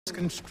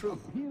Construe.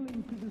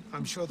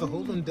 I'm sure the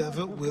whole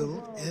endeavor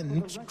will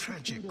end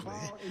tragically,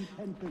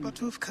 but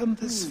to have come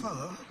this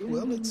far,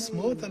 well, it's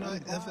more than I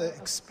ever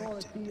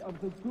expected.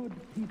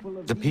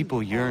 The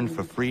people yearned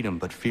for freedom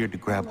but feared to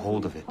grab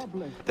hold of it.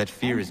 That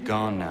fear is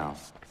gone now.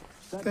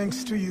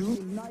 Thanks to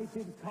you?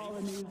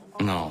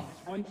 No.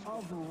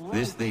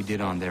 This they did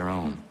on their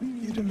own.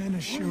 You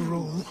diminish your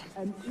role,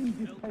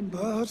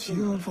 but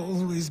you have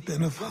always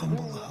been of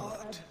humble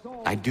heart.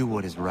 I do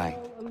what is right.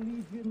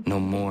 No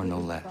more, no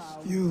less.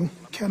 You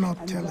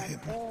cannot tell him.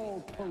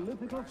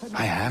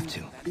 I have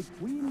to.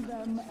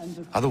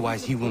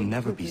 Otherwise, he will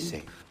never be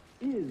safe.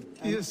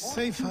 He is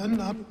safer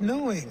not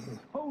knowing.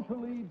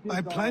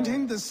 By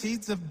planting the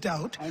seeds of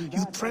doubt,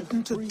 you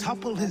threaten to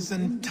topple his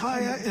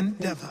entire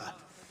endeavor.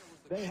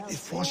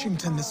 If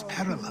Washington is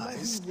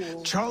paralyzed,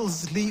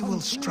 Charles Lee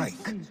will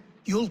strike.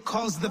 You'll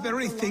cause the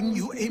very thing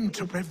you aim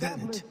to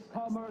prevent.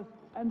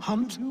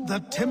 Hunt the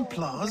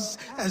Templars,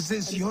 as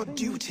is your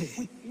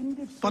duty.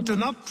 But do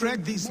not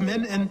drag these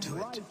men into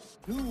it.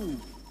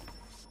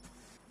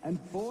 And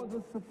for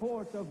the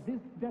support of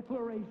this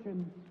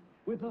declaration,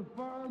 with a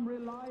firm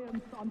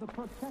reliance on the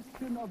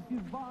protection of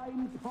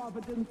divine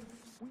providence,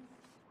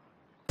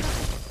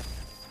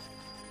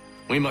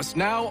 we must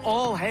now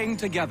all hang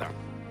together.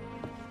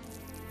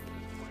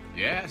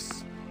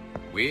 Yes,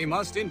 we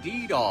must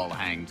indeed all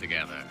hang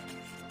together.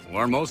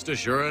 Or most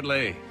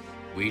assuredly,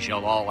 we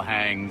shall all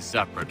hang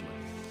separately.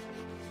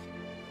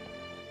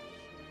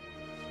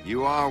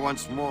 You are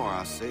once more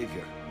our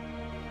savior.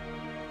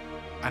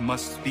 I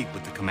must speak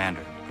with the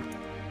commander.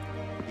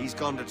 He's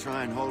gone to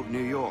try and hold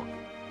New York.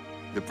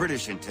 The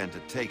British intend to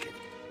take it.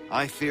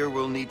 I fear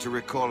we'll need to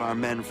recall our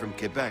men from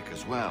Quebec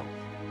as well.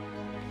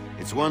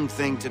 It's one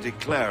thing to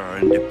declare our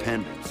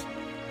independence.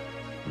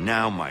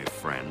 Now, my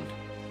friend,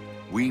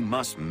 we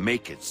must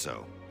make it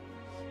so.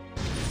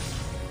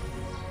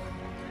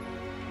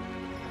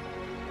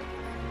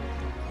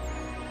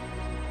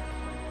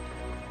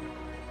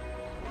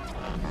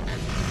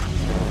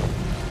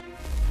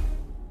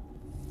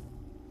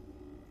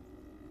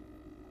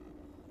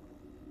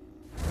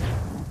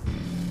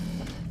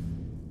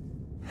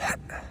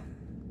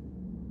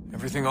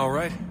 Everything all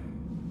right?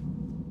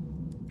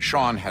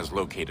 Sean has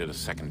located a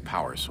second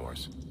power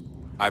source.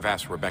 I've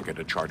asked Rebecca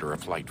to charter a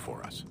flight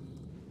for us.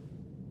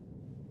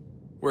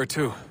 Where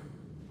to?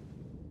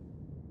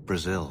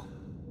 Brazil.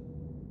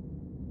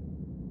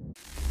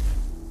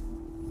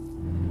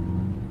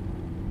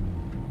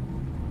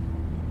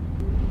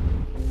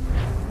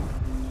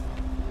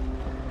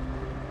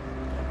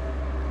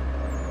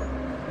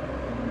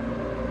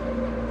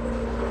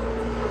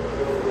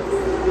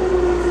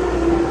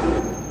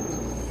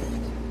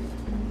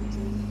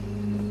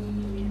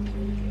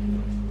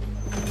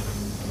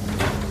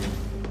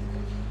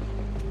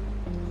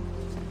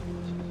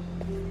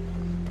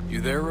 You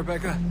there,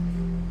 Rebecca?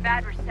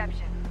 Bad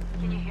reception.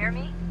 Can you hear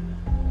me?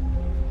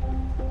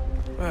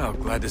 Well,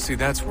 glad to see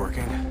that's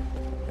working.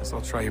 Guess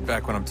I'll try you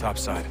back when I'm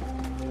topside.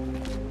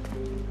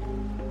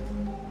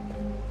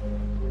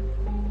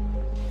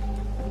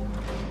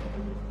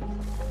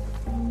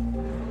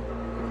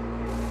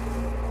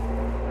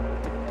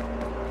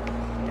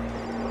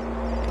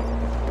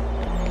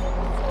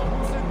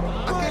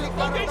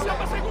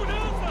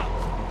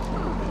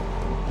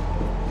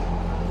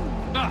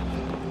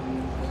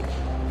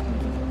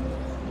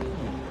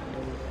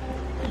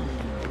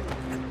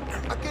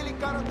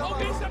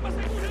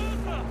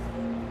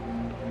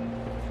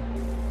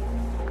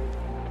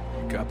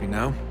 Copy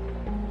now?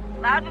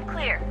 Loud and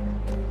clear.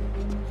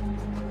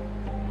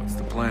 What's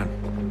the plan?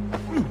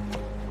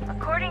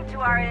 According to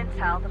our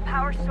intel, the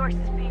power source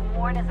is being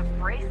worn as a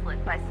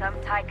bracelet by some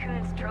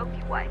tycoon's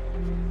trophy wife.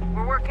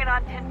 We're working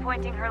on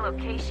pinpointing her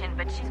location,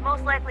 but she's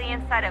most likely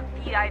inside a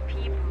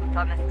VIP booth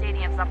on the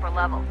stadium's upper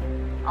level.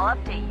 I'll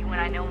update you when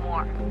I know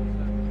more.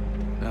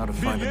 Now to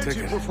find the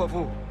ticket.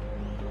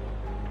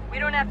 We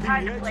don't have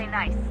time to play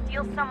nice.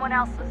 Steal someone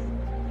else's.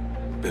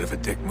 Bit of a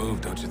dick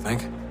move, don't you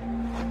think?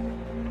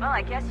 Well,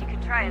 I guess you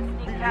could try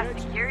and sneak past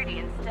security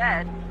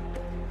instead.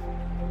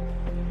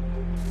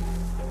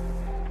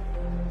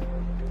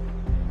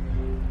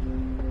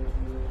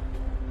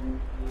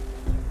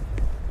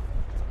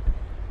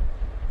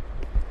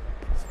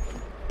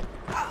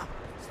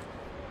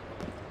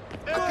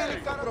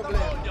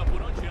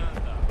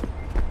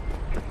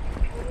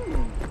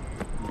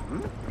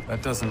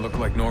 That doesn't look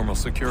like normal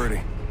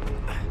security.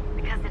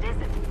 Because it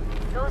isn't.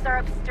 Those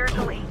are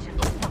Abstergo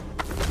agents.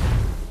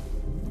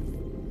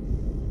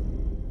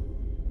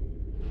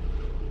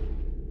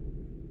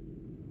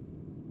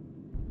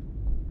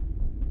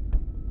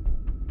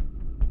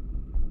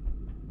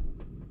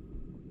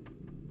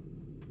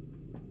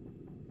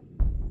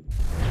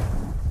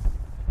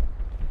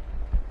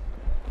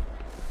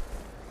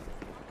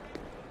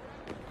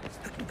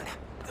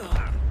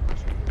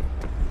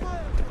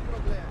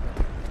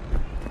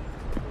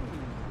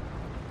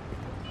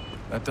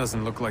 That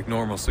doesn't look like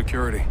normal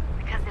security.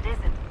 Because it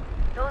isn't.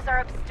 Those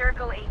are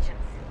Abstergo agents.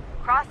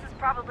 Cross is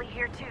probably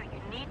here too.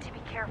 You need to be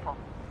careful.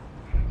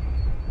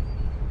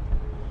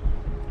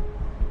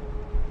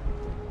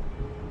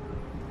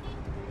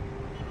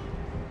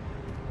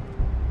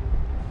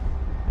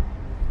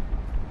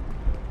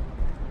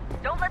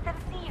 Don't let them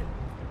see you.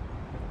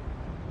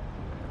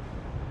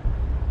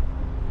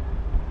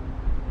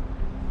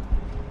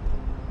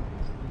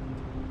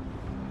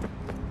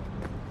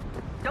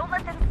 Don't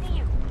let them see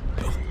you.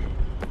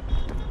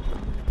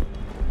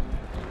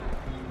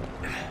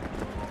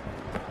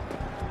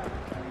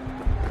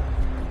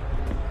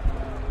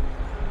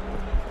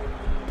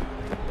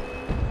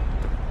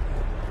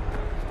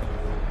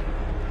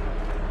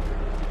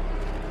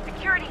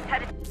 Security's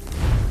headed.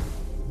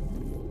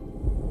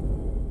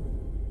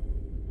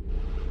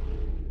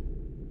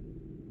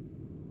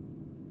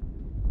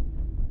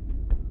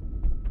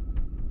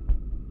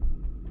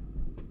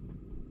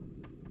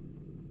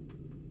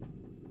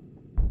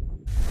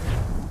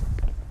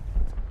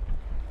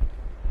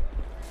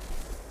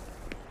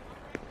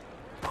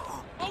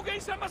 Alguém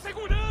chama a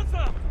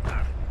segurança!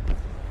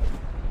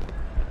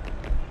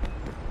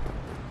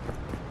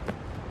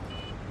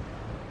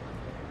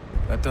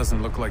 That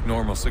doesn't look like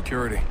normal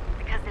security.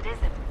 Because it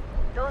isn't.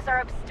 Those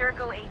are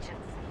Abstergo agents.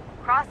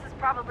 Cross is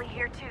probably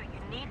here too. You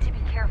need to be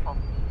careful.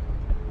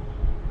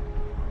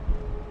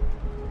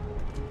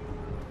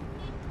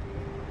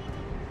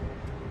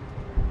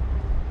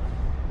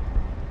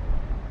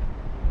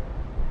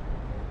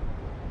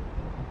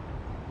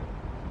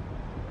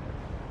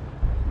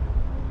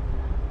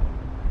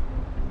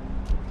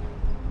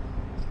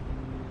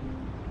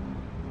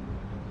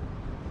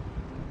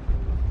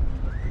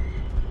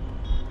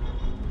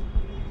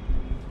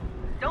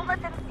 Don't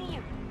let them see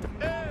you.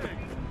 Ei!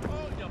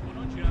 Olha por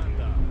onde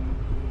anda!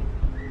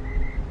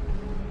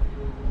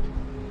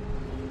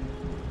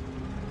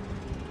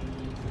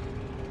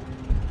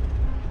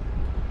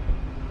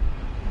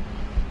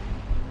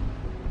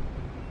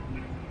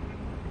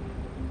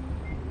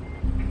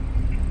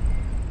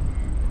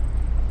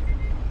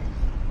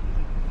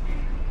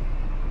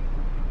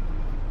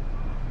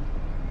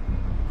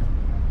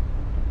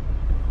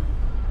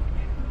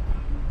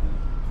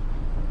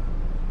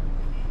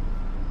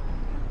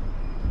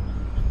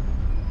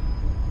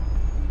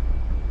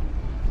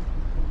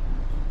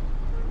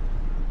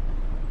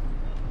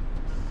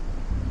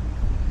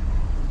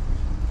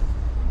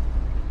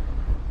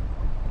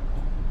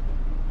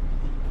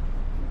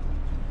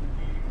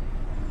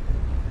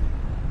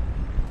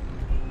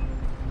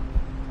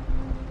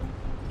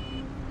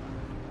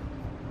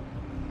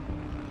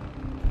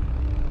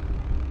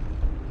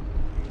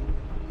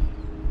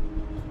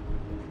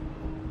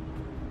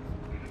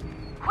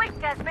 Quick,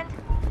 Desmond!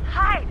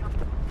 Hide!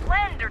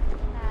 Blend or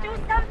do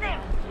something!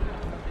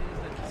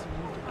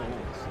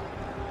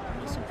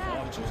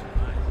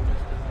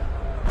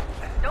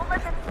 Don't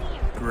let them see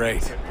you.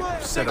 Great.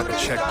 Set up a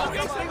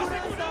checkpoint.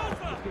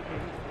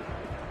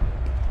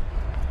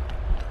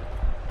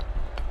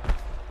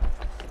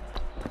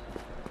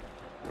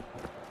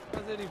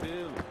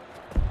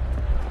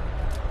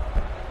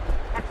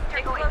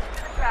 Stay close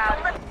to the crowd.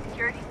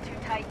 Security's too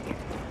tight here.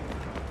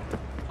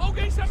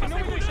 Alguém chama a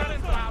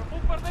segurança! Vou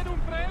perder um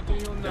emprego!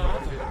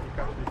 Não.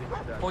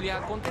 Olha,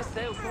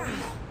 aconteceu, só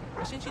isso.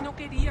 A gente não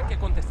queria que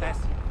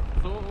acontecesse.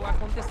 Só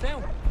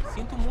aconteceu.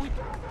 Sinto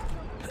muito.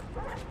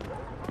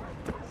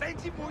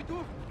 Sente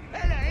muito?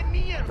 Ela é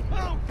minha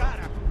irmã,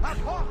 cara! A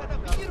porra da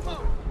minha irmã!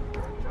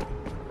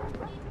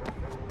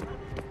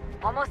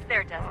 Almost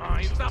there,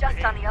 Desmond. She's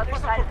just on the other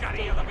side of the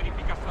stage.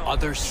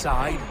 Other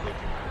side?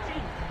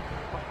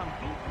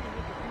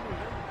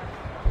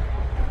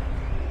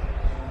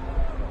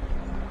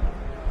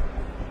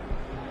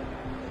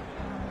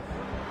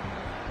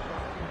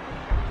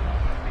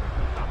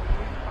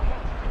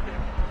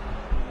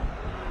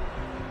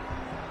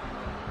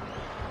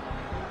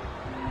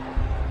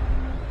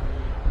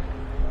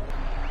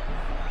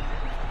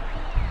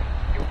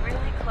 You're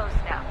really close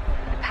now.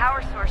 The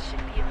power source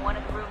should be in one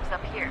of the rooms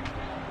up here.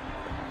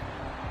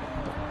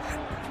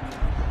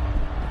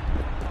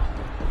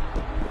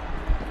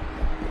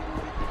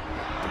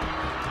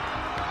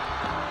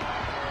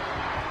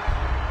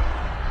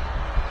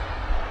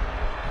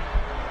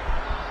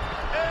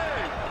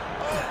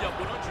 Olha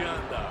por onde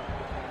anda!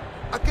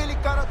 Aquele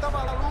cara tá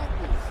maluco!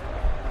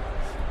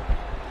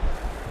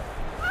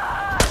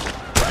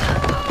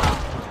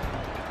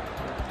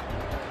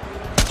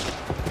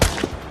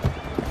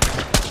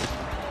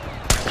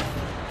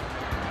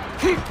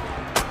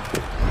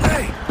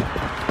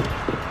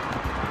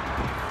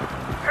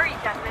 Hurry,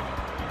 Desmond.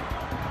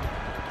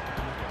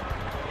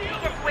 If he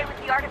gets away with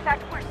the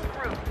artifact, we're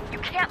screwed. You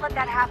can't let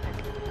that happen.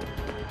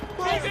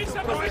 Alguém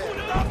chama a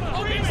segurança!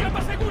 Alguém chama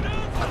a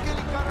segurança!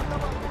 Aquele cara tá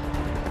maluco!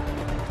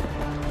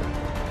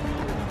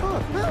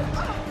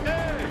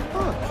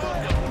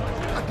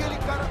 Aquele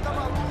cara tá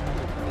maluco!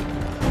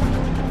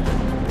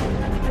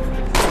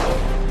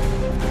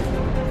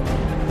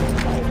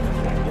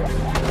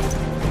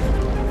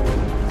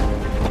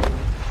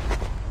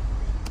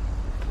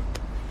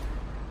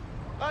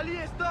 Ali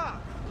está!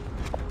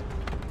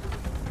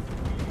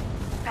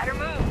 Better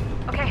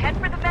move. Okay, head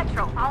for the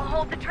metro. I'll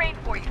hold the train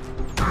for you.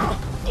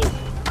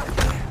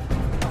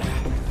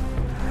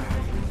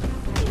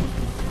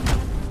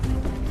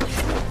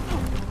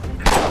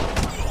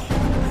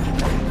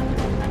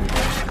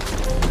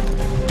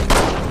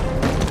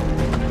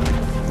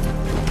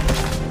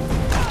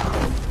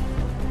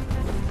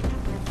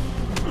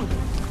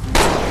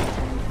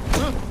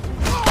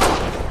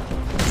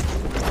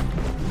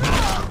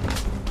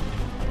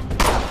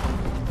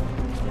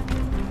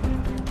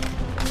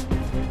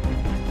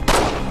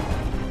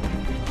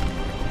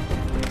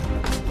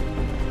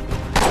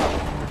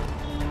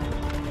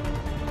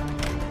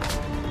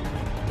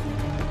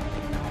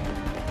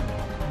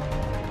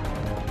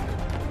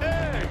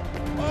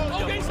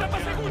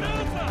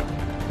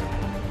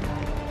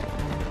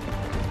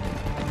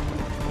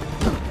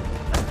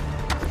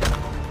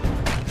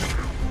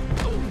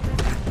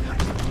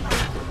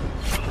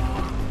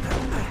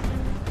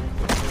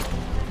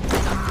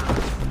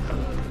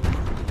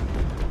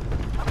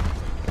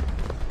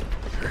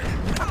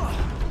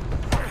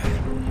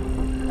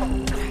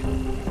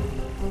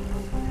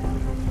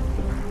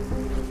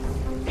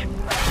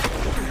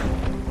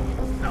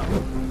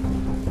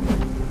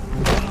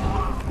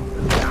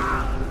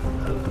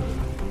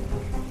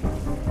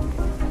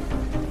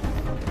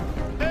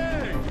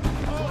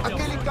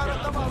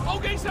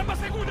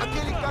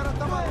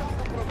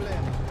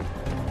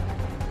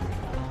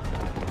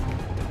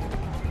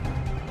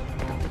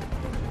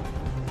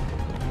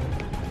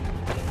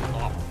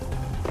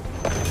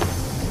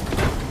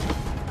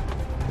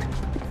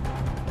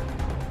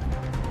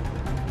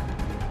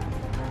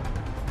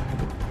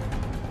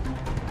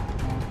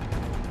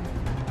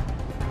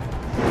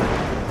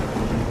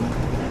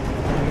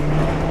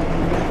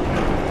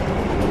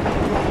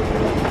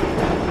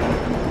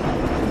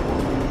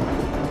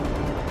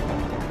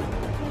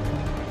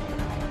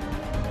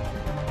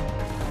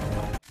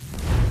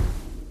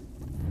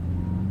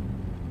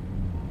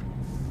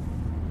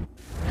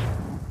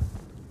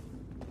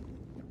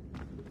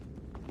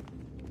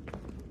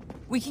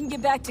 We can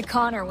get back to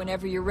Connor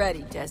whenever you're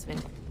ready,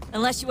 Desmond.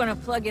 Unless you want to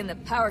plug in the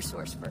power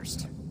source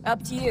first.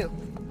 Up to you.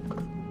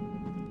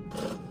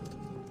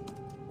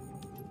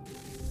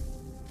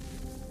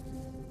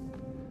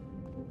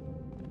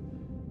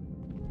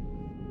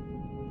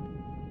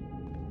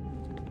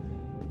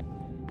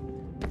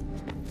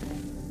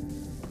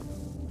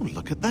 Oh,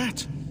 look at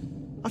that.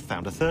 I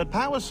found a third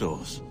power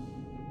source.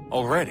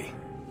 Already?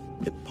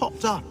 It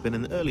popped up in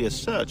an earlier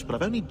search, but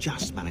I've only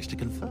just managed to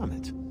confirm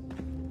it.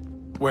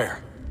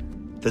 Where?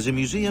 There's a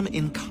museum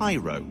in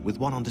Cairo with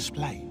one on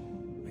display.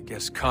 I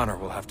guess Connor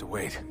will have to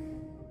wait.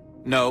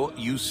 No,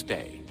 you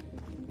stay.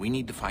 We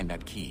need to find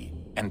that key,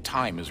 and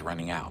time is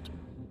running out.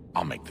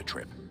 I'll make the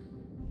trip.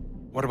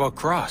 What about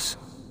Cross?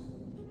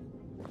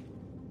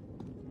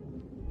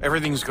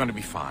 Everything's going to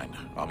be fine.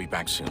 I'll be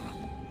back soon.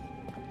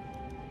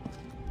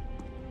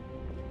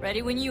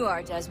 Ready when you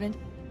are, Desmond.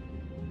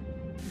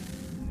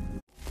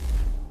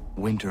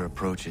 Winter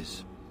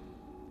approaches.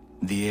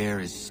 The air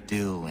is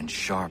still and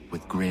sharp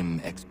with grim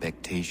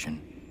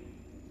expectation.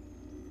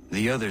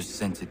 The others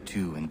sense it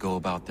too and go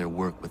about their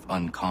work with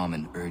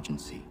uncommon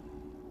urgency.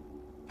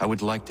 I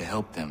would like to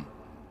help them,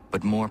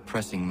 but more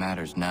pressing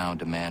matters now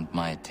demand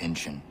my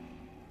attention.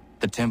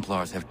 The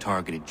Templars have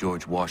targeted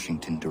George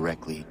Washington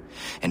directly,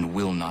 and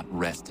will not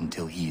rest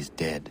until he is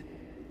dead.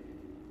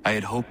 I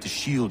had hoped to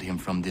shield him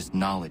from this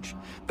knowledge,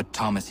 but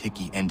Thomas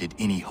Hickey ended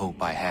any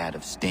hope I had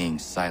of staying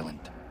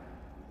silent.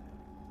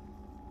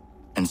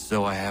 And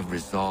so I have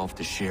resolved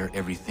to share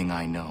everything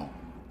I know,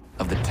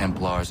 of the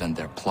Templars and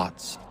their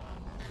plots,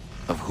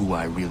 of who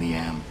I really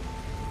am.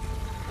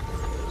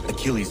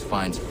 Achilles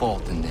finds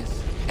fault in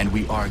this, and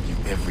we argue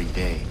every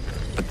day,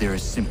 but there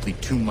is simply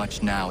too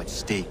much now at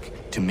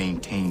stake to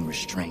maintain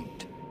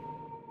restraint.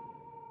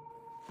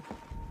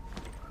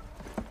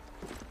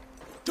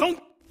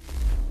 Don't